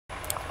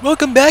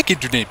Welcome back,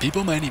 Internet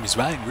people. My name is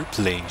Ryan. We're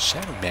playing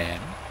Shadow Man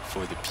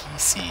for the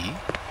PC.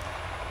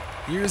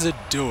 Here's a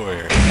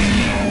door.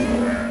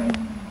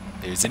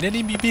 There's an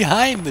enemy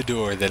behind the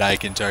door that I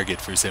can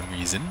target for some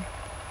reason.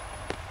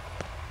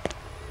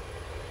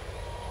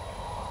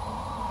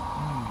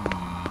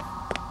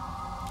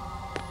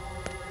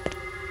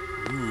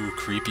 Ooh,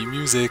 creepy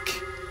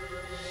music.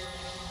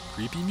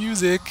 Creepy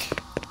music.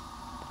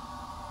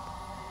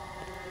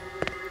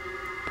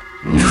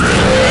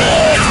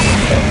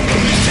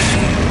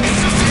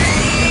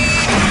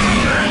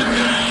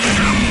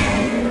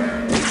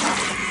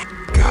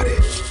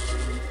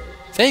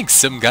 Thanks,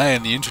 some guy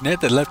on the internet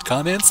that left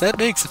comments. That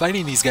makes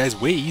fighting these guys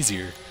way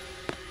easier.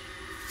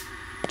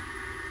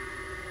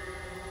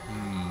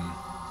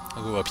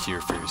 I'll go up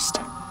here first.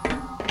 Ooh,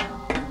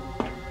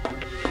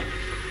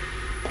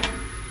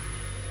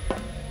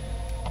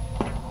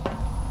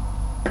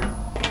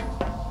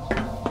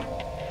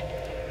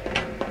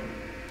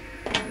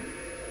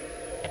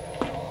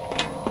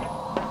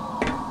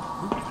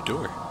 a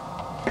door.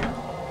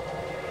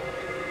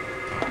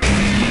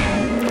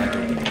 Can't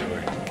open the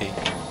door. Okay.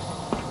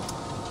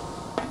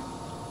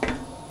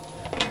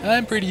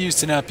 I'm pretty used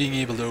to not being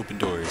able to open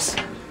doors.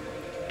 Got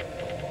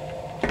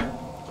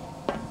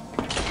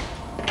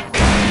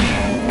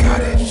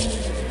it.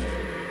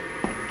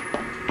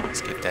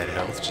 Let's get that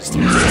health just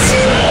in case.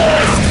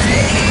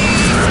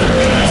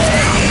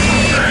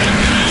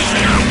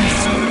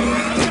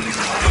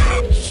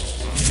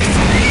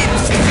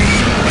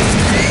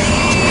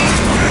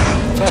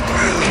 Fuck.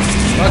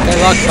 Fuck, I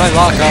locked my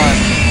lock on.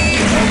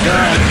 Oh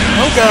god.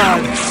 Oh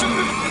god.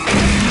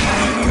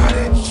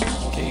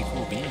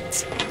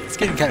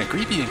 Getting kind of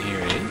creepy in here,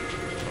 eh?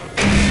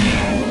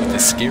 With the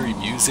scary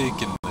music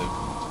and the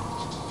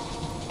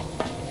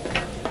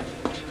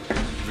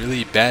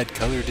really bad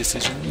color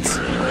decisions.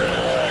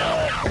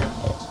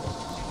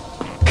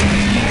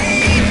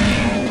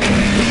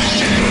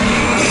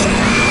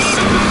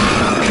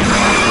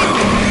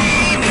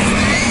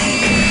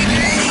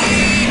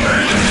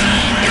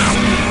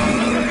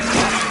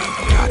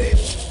 Got it.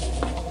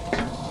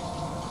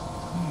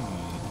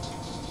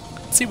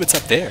 Let's see what's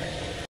up there.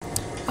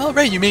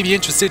 Alright, you may be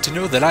interested to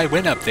know that I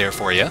went up there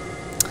for you.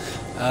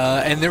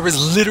 And there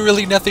was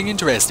literally nothing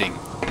interesting.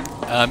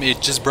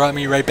 It just brought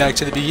me right back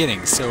to the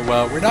beginning, so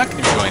we're not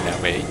going to be going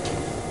that way.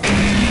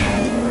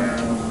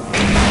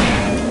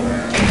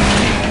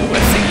 Ooh, a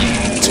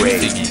thingy. Two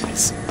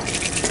thingies.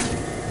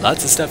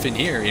 Lots of stuff in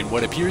here in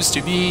what appears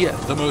to be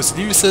the most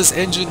useless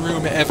engine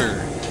room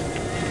ever.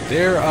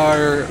 There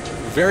are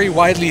very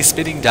widely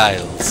spinning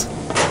dials.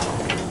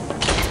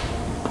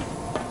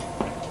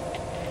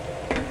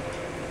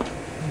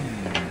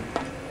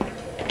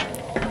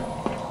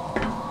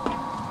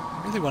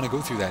 I really want to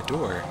go through that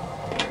door.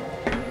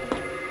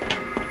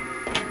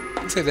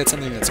 Looks like that's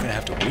something that's going to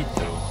have to wait,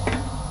 though.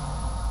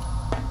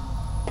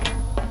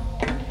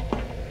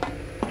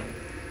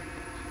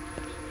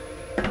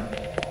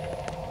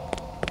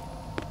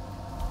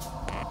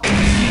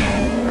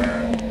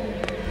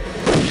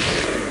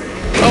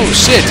 Oh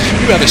shit!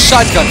 You have a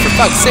shotgun, for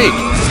fuck's sake!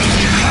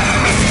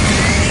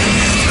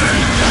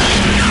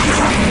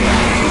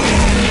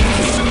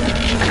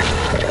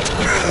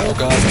 Oh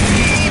god.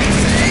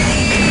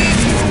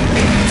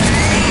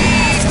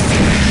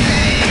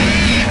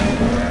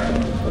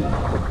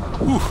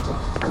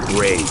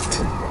 Great.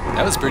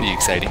 That was pretty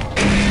exciting.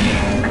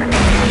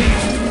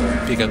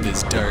 Pick up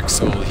this dark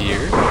soul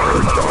here.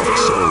 Our dark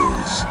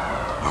souls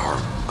are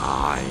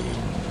mine.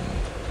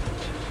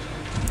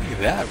 Look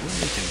at that, we're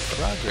making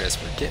progress.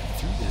 We're getting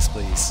through this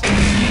place.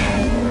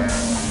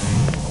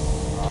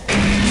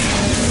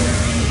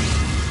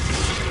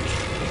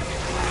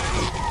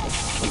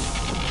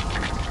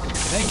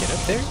 Can I get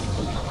up there?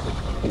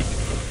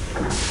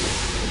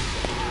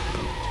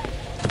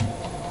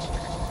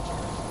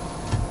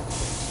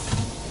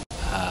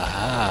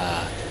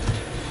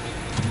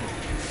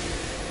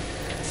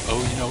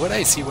 What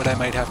I see what I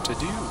might have to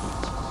do.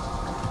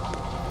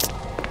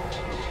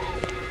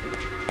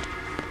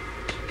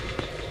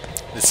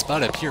 This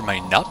spot up here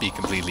might not be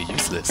completely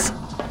useless.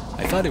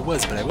 I thought it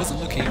was, but I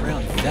wasn't looking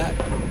around that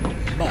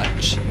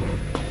much. I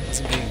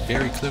wasn't paying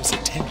very close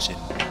attention.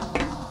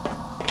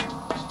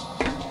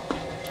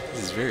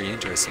 This is very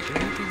interesting. Can I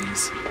go through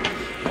these?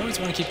 I always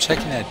want to keep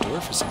checking that door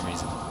for some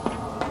reason.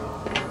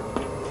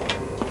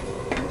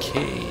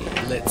 Okay,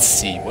 let's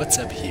see. What's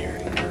up here?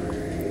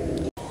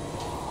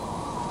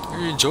 Are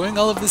you enjoying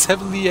all of this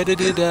heavily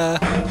edited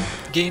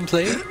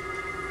gameplay?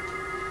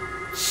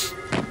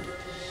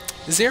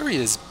 This area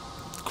is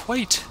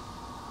quite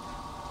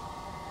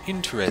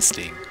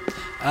interesting.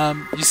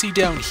 You see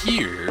down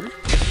here,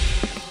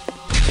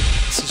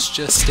 this is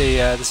just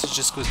a this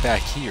just goes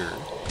back here,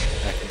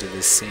 back into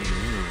this same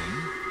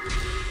room.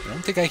 I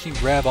don't think I can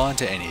grab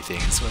onto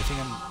anything, so I think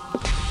I'm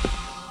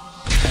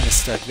kind of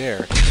stuck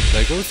there. But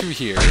I go through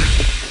here.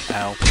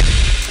 Ow!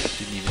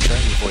 Didn't even try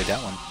to avoid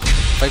that one.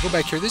 If I go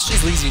back here, this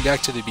just leads me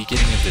back to the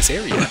beginning of this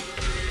area.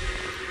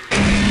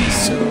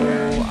 So,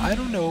 I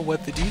don't know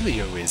what the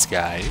dealio is,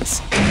 guys.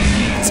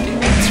 This game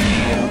wants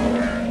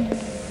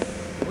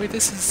me wait,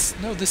 this is...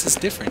 No, this is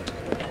different.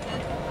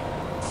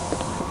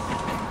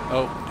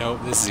 Oh, no,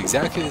 this is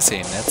exactly the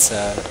same. That's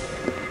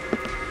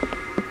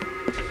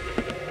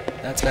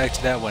back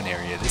to that one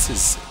area. This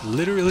is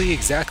literally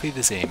exactly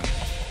the same.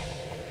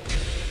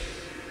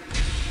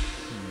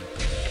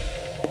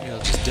 Maybe I'll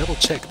just double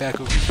check back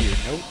over here.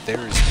 Nope,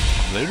 there is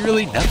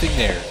literally nothing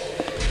there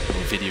in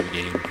the video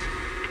game.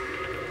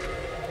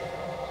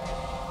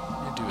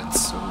 You're doing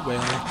so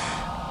well.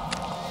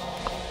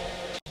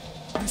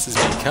 This is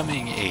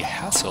becoming a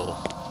hassle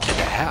and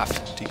a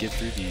half to get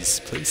through these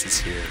places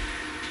here.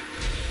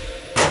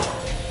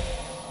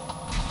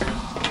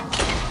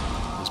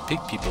 Those pig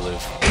people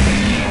live.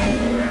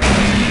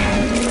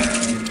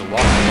 To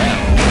walk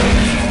around.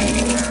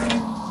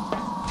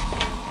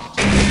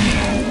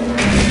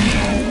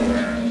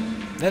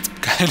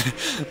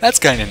 That's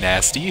kind of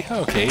nasty.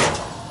 Okay.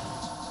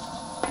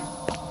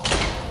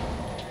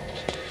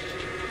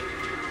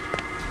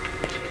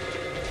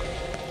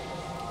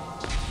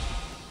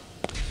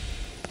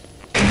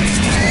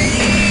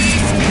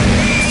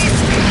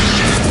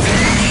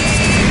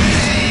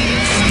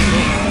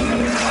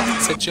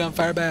 Set you on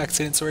fire by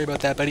accident. Sorry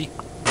about that, buddy.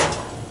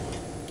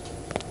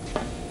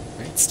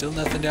 Right, still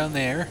nothing down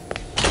there.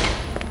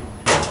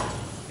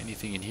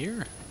 Anything in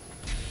here?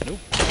 Nope.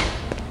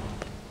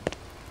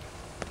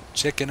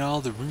 Checking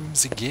all the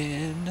rooms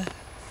again.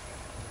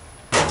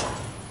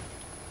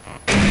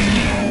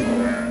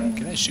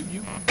 Can I shoot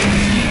you?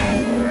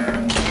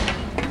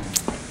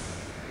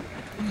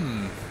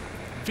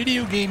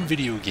 Video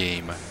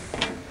game.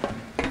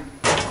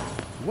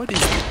 What is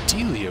the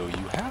dealio?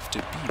 You have to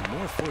be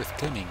more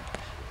forthcoming.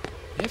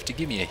 You have to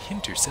give me a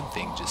hint or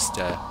something. Just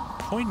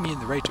point me in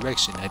the right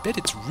direction. I bet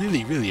it's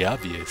really, really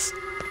obvious.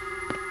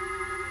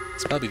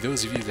 It's probably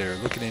those of you that are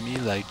looking at me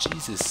like,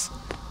 Jesus,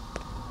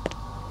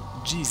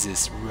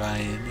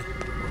 Ryan.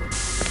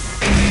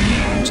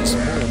 Just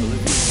horrible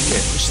if you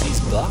push these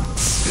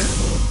blocks.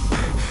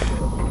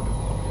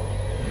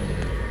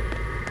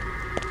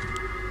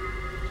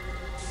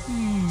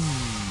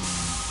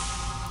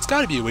 There's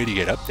gotta be a way to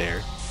get up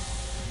there,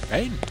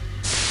 right?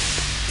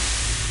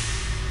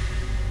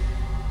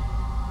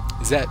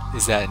 Is that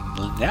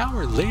now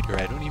or later?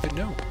 I don't even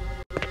know.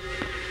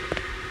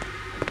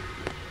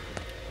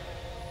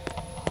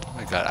 Oh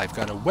my god, I've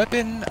got a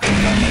weapon,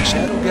 I've got my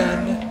shadow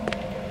gun.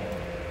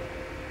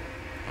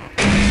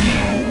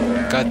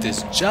 Got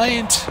this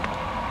giant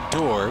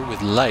door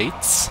with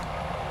lights.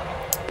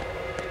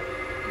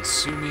 I'm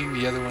assuming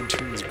the other one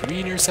turns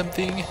green or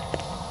something.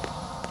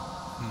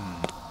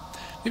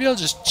 Maybe I'll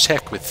just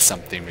check with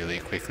something really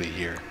quickly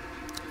here.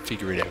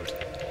 Figure it out.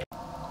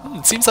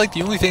 It seems like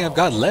the only thing I've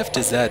got left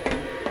is that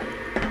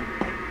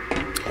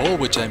hole,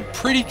 which I'm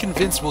pretty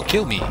convinced will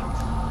kill me.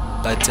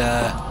 But,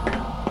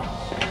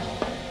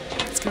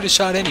 let's give it a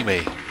shot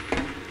anyway.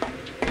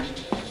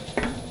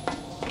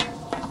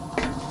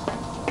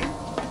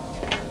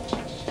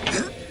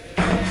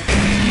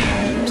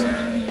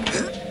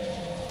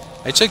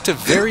 I checked a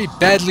very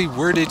badly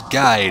worded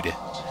guide,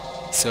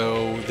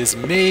 so this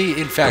may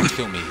in fact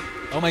kill me.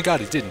 Oh my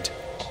god, it didn't.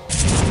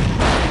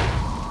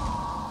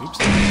 Oops.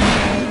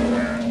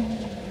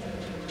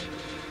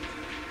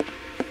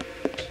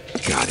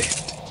 Got it.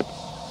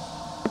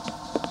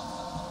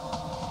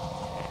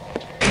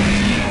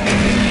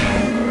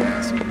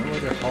 So no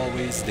other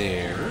hallways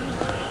there.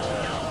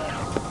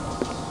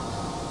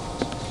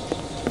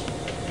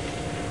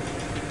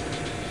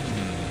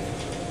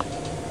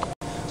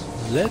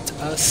 Let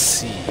us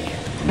see.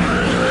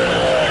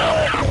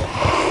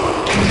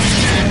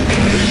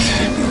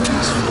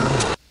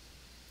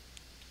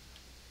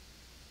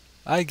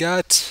 I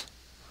got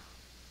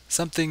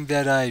something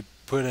that I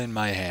put in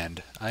my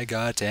hand. I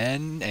got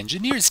an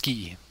engineer's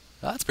key.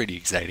 Well, that's pretty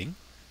exciting.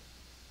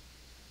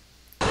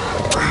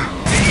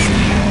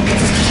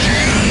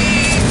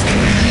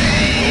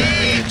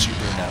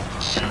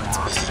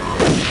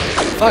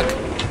 Fuck!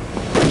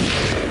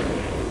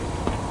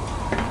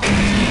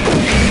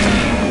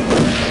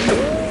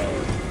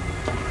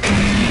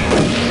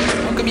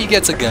 How come he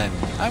gets a gun?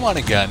 I want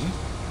a gun.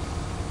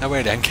 Oh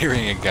wait, I'm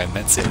carrying a gun.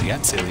 That's silly.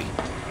 I'm silly.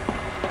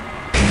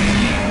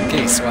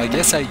 Okay, so I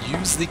guess I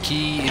use the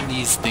key in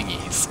these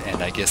thingies,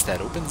 and I guess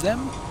that opens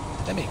them?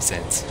 That makes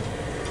sense.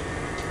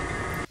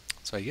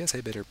 So I guess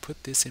I better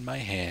put this in my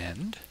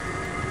hand.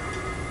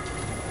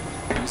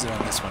 Use it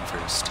on this one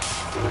first.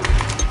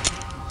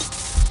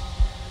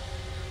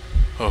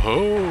 Ho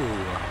ho!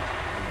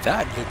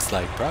 That looks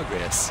like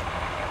progress.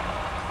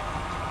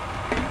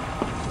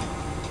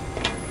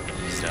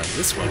 Use it on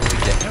this one to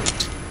get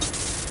out.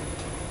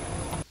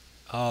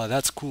 Oh,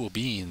 that's cool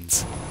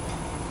beans.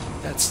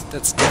 That's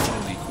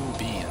definitely cool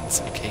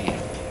beans. Okay.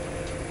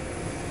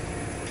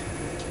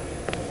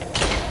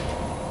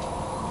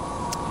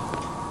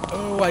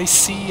 Oh, I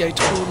see. I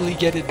totally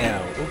get it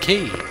now.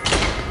 Okay.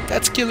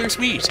 That's killer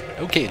sweet.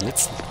 Okay,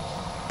 let's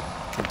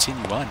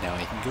continue on now.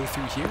 I can go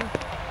through here.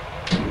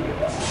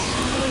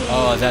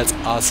 Oh, that's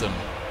awesome.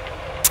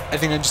 I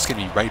think I'm just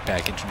gonna be right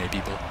back, Internet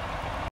people.